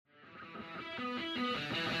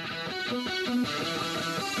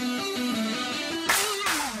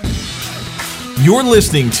You're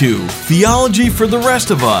listening to Theology for the Rest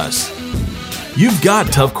of Us. You've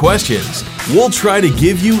got tough questions. We'll try to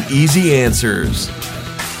give you easy answers.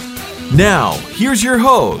 Now, here's your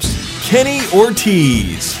host, Kenny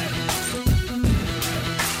Ortiz.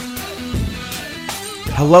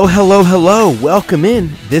 Hello. Welcome in.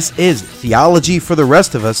 This is Theology for the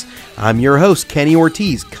Rest of Us. I'm your host, Kenny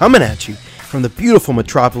Ortiz, coming at you from the beautiful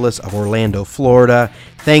metropolis of Orlando, Florida.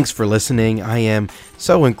 Thanks for listening. I am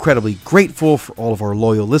so incredibly grateful for all of our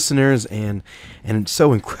loyal listeners and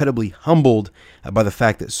so incredibly humbled by the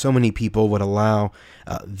fact that so many people would allow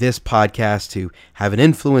this podcast to have an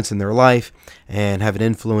influence in their life and have an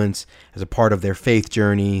influence as a part of their faith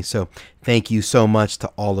journey. So thank you so much to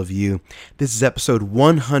all of you. This is episode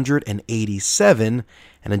 187,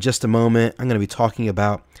 and in just a moment, I'm going to be talking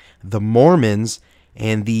about the Mormons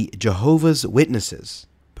and the Jehovah's Witnesses.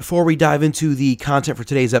 Before we dive into the content for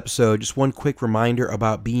today's episode, just one quick reminder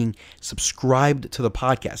about being subscribed to the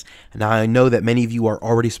podcast. Now, I know that many of you are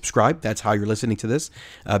already subscribed. That's how you're listening to this,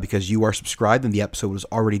 because you are subscribed and the episode was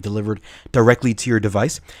already delivered directly to your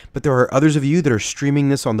device. But there are others of you that are streaming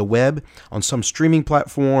this on the web, on some streaming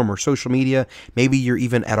platform or social media. Maybe you're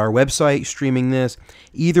even at our website streaming this.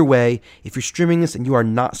 Either way, if you're streaming this and you are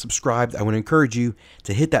not subscribed, I want to encourage you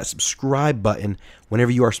to hit that subscribe button.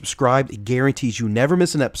 Whenever you are subscribed, it guarantees you never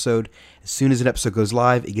miss an episode. As soon as an episode goes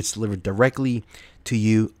live, it gets delivered directly to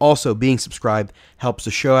you. Also, being subscribed helps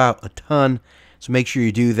the show out a ton, so make sure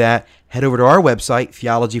you do that. Head over to our website,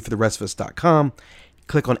 theologyfortherestofus.com.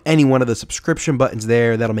 Click on any one of the subscription buttons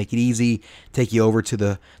there. That'll make it easy. Take you over to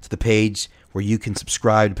the page where you can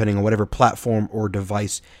subscribe depending on whatever platform or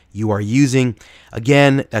device you are using.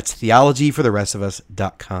 Again, that's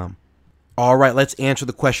theologyfortherestofus.com. All right, let's answer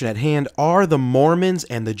the question at hand. Are the Mormons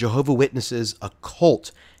and the Jehovah's Witnesses a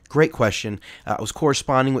cult? Great question. I was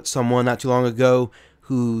corresponding with someone not too long ago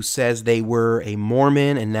who says they were a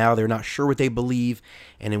Mormon and now they're not sure what they believe.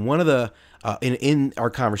 And in one of the in our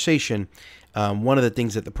conversation, one of the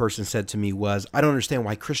things that the person said to me was, "I don't understand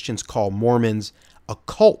why Christians call Mormons a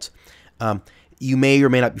cult." You may or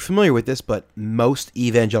may not be familiar with this, but most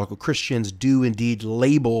evangelical Christians do indeed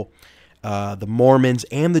label the Mormons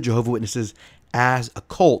and the Jehovah's Witnesses as a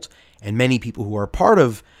cult, and many people who are part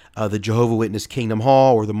of the Jehovah's Witness Kingdom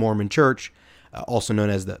Hall or the Mormon Church, also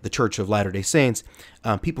known as the Church of Latter-day Saints,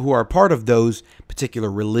 people who are part of those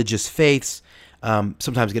particular religious faiths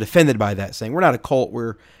sometimes get offended by that, saying we're not a cult,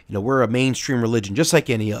 we're a mainstream religion just like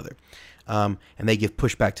any other, and they give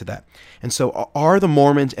pushback to that. And so, are the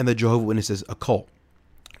Mormons and the Jehovah's Witnesses a cult?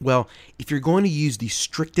 Well, if you're going to use the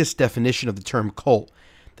strictest definition of the term cult,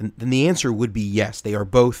 then the answer would be yes, they are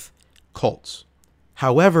both cults.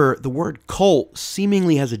 However, the word cult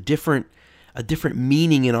seemingly has a different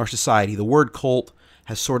meaning in our society. The word cult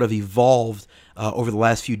has sort of evolved over the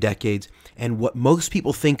last few decades, and what most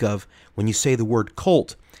people think of when you say the word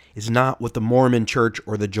cult is not what the Mormon Church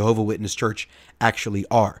or the Jehovah's Witness Church actually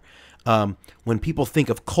are. When people think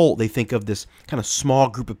of cult, they think of this kind of small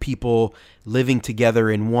group of people living together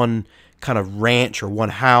in one kind of ranch or one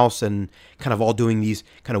house and kind of all doing these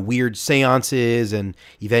kind of weird seances and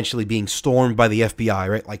eventually being stormed by the FBI,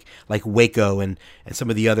 right? Like Waco and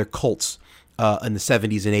some of the other cults in the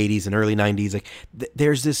 70s and 80s and early 90s. Like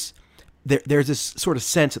there's this sort of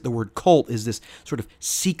sense that the word cult is this sort of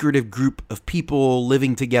secretive group of people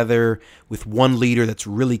living together with one leader that's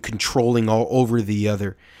really controlling all over the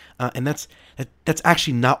other. And that's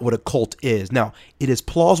actually not what a cult is. Now, it is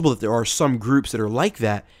plausible that there are some groups that are like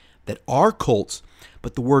that are cults,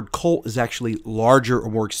 but the word cult is actually larger or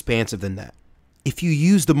more expansive than that. If you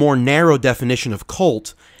use the more narrow definition of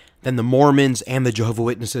cult, then the Mormons and the Jehovah's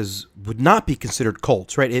Witnesses would not be considered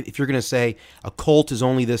cults, right? If you're going to say a cult is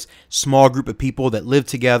only this small group of people that live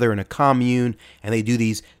together in a commune and they do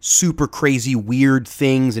these super crazy weird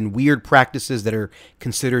things and weird practices that are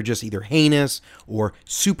considered just either heinous or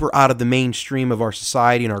super out of the mainstream of our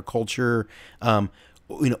society and our culture,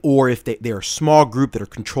 or if they're a small group that are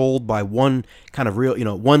controlled by one kind of real,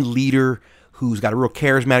 one leader who's got a real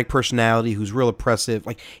charismatic personality, who's real oppressive.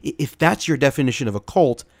 Like, if that's your definition of a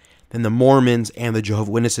cult, then the Mormons and the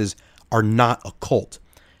Jehovah's Witnesses are not a cult.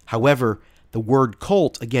 However, the word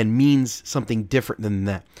cult, again, means something different than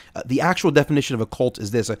that. The actual definition of a cult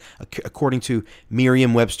is this. According to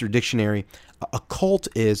Merriam-Webster Dictionary, a cult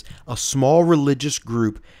is a small religious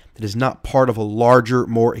group that is not part of a larger,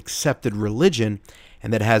 more accepted religion,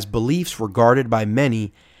 and that has beliefs regarded by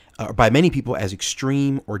many people as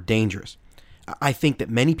extreme or dangerous. I think that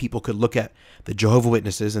many people could look at the Jehovah's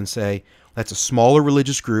Witnesses and say, that's a smaller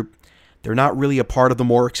religious group. They're not really a part of the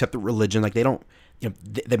more accepted religion. Like, they don't,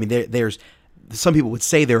 there's some people would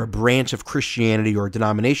say they're a branch of Christianity or a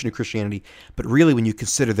denomination of Christianity, but really when you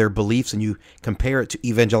consider their beliefs and you compare it to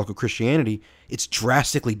evangelical Christianity, it's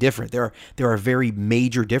drastically different. There are very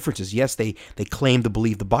major differences. Yes, they claim to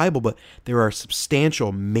believe the Bible, but there are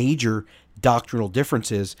substantial major doctrinal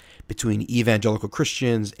differences between evangelical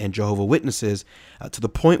Christians and Jehovah's Witnesses, to the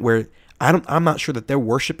point where I'm not sure that they're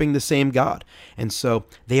worshiping the same God. And so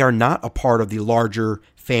they are not a part of the larger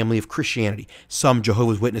family of Christianity. Some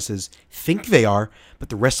Jehovah's Witnesses think they are, but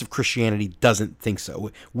the rest of Christianity doesn't think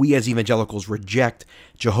so. We as evangelicals reject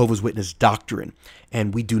Jehovah's Witness doctrine,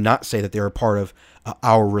 and we do not say that they're a part of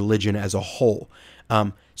our religion as a whole.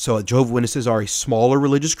 So Jehovah's Witnesses are a smaller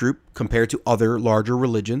religious group compared to other larger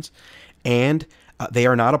religions, and they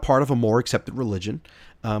are not a part of a more accepted religion.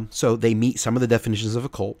 So they meet some of the definitions of a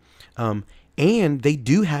cult. And they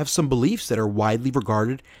do have some beliefs that are widely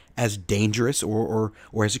regarded as dangerous or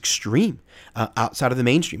as extreme outside of the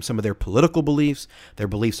mainstream. Some of their political beliefs, their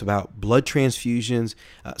beliefs about blood transfusions,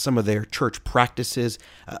 some of their church practices,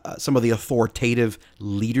 some of the authoritative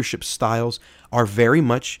leadership styles are very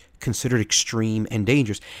much considered extreme and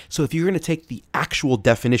dangerous. So if you're going to take the actual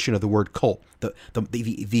definition of the word cult,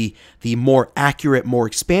 the more accurate, more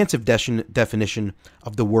expansive definition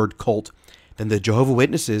of the word cult, then the Jehovah's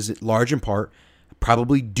Witnesses, large in part,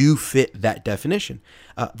 probably do fit that definition.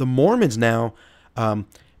 The Mormons now are,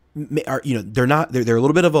 they're not. They're a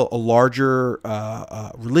little bit of a larger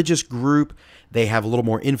religious group. They have a little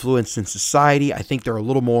more influence in society. I think they're a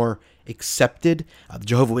little more accepted. The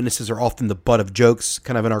Jehovah's Witnesses are often the butt of jokes,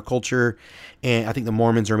 kind of in our culture, and I think the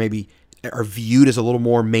Mormons are viewed as a little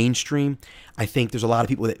more mainstream. I think there's a lot of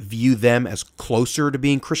people that view them as closer to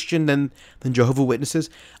being Christian than Jehovah's Witnesses.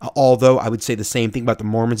 Although I would say the same thing about the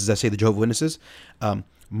Mormons as I say the Jehovah's Witnesses.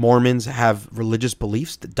 Mormons have religious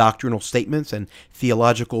beliefs, doctrinal statements, and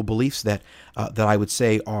theological beliefs that I would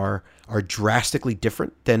say are drastically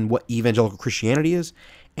different than what evangelical Christianity is.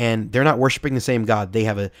 And they're not worshiping the same God. They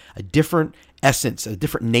have a different essence, a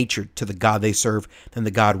different nature to the God they serve than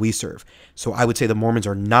the God we serve. So I would say the Mormons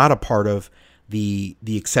are not a part of the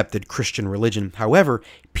accepted Christian religion. However,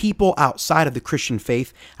 people outside of the Christian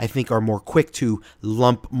faith, I think, are more quick to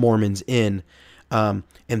lump Mormons in, and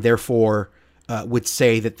therefore would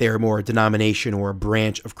say that they're more a denomination or a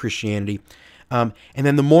branch of Christianity. And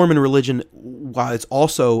then the Mormon religion, while it's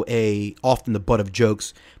also often the butt of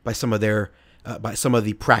jokes by some of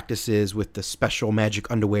the practices with the special magic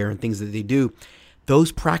underwear and things that they do,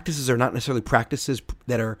 those practices are not necessarily practices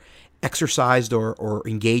that are exercised or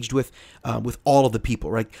engaged with all of the people,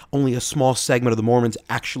 right? Only a small segment of the Mormons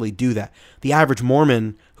actually do that. The average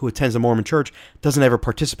Mormon who attends a Mormon church doesn't ever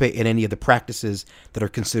participate in any of the practices that are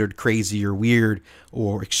considered crazy or weird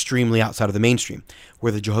or extremely outside of the mainstream.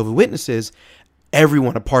 Where the Jehovah's Witnesses,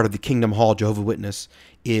 everyone a part of the Kingdom Hall Jehovah's Witness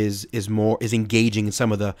is engaging in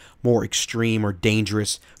some of the more extreme or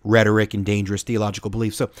dangerous rhetoric and dangerous theological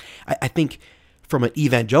beliefs. So I think from an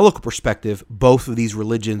evangelical perspective, both of these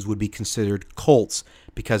religions would be considered cults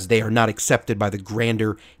because they are not accepted by the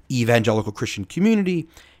grander evangelical Christian community,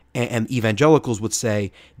 and evangelicals would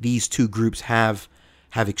say these two groups have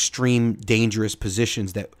extreme dangerous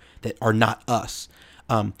positions that are not us.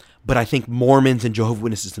 But I think Mormons and Jehovah's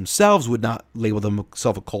Witnesses themselves would not label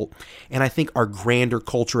themselves a cult. And I think our grander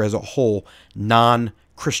culture as a whole,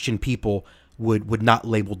 non-Christian people, would not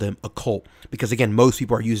label them a cult. Because again, most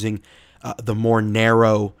people are using the more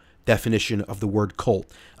narrow definition of the word cult.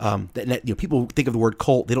 People think of the word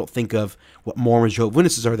cult, they don't think of what Mormons, Jehovah's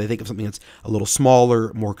Witnesses are. They think of something that's a little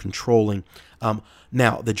smaller, more controlling.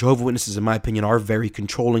 Now, the Jehovah's Witnesses, in my opinion, are very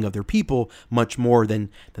controlling of their people, much more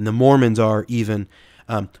than the Mormons are even.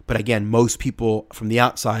 But again, most people from the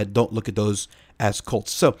outside don't look at those as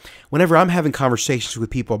cults. So whenever I'm having conversations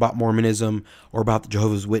with people about Mormonism or about the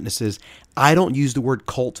Jehovah's Witnesses, I don't use the word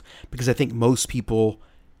cult because I think most people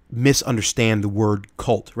misunderstand the word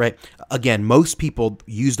cult, right? Again, most people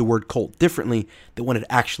use the word cult differently than what it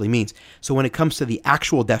actually means. So when it comes to the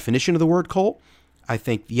actual definition of the word cult, I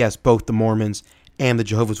think, yes, both the Mormons and the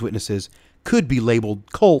Jehovah's Witnesses could be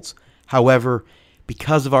labeled cults. However,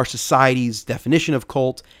 because of our society's definition of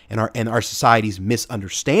cult and our society's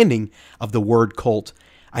misunderstanding of the word cult,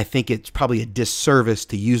 I think it's probably a disservice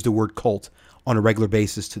to use the word cult on a regular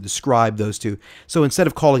basis to describe those two. So instead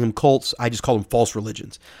of calling them cults, I just call them false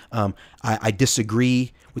religions. I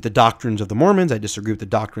disagree with the doctrines of the Mormons. I disagree with the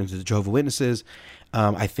doctrines of the Jehovah's Witnesses.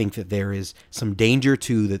 I think that there is some danger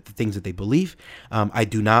to the things that they believe. I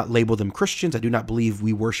do not label them Christians. I do not believe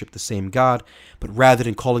we worship the same God. But rather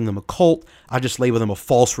than calling them a cult, I just label them a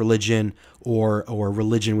false religion or a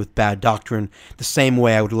religion with bad doctrine, the same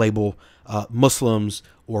way I would label Muslims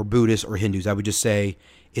or Buddhists or Hindus. I would just say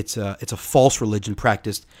it's a false religion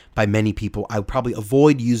practiced by many people. I would probably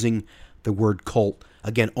avoid using the word cult,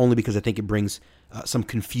 again, only because I think it brings some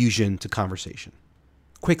confusion to conversation.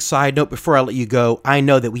 Quick side note before I let you go, I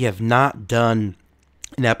know that we have not done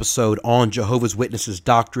an episode on Jehovah's Witnesses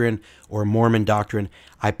doctrine or Mormon doctrine.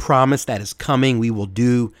 I promise that is coming. We will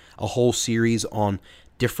do a whole series on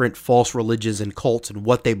different false religions and cults and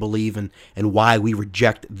what they believe and why we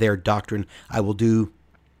reject their doctrine. I will do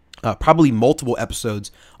probably multiple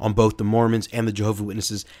episodes on both the Mormons and the Jehovah's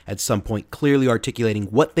Witnesses at some point, clearly articulating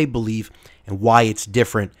what they believe and why it's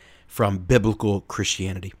different from biblical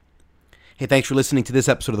Christianity. Hey, thanks for listening to this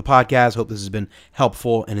episode of the podcast. Hope this has been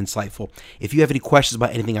helpful and insightful. If you have any questions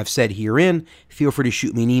about anything I've said herein, feel free to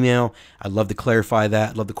shoot me an email. I'd love to clarify that.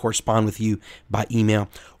 I'd love to correspond with you by email.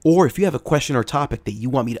 Or if you have a question or topic that you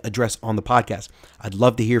want me to address on the podcast, I'd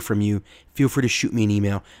love to hear from you. Feel free to shoot me an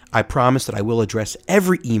email. I promise that I will address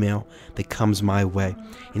every email that comes my way.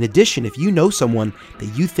 In addition, if you know someone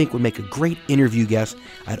that you think would make a great interview guest,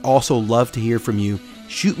 I'd also love to hear from you.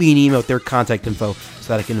 Shoot me an email with their contact info so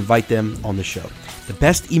that I can invite them on the show. The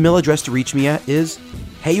best email address to reach me at is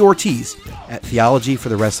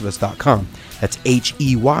heyortiz@theologyfortherestofus.com. That's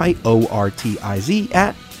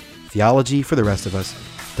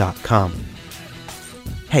heyortiz@theologyfortherestofus.com.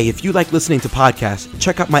 Hey, if you like listening to podcasts,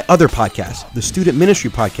 check out my other podcast, the Student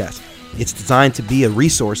Ministry Podcast. It's designed to be a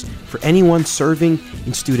resource for anyone serving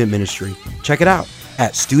in student ministry. Check it out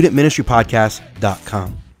at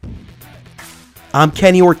studentministrypodcast.com. I'm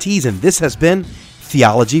Kenny Ortiz, and this has been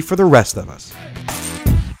Theology for the Rest of Us.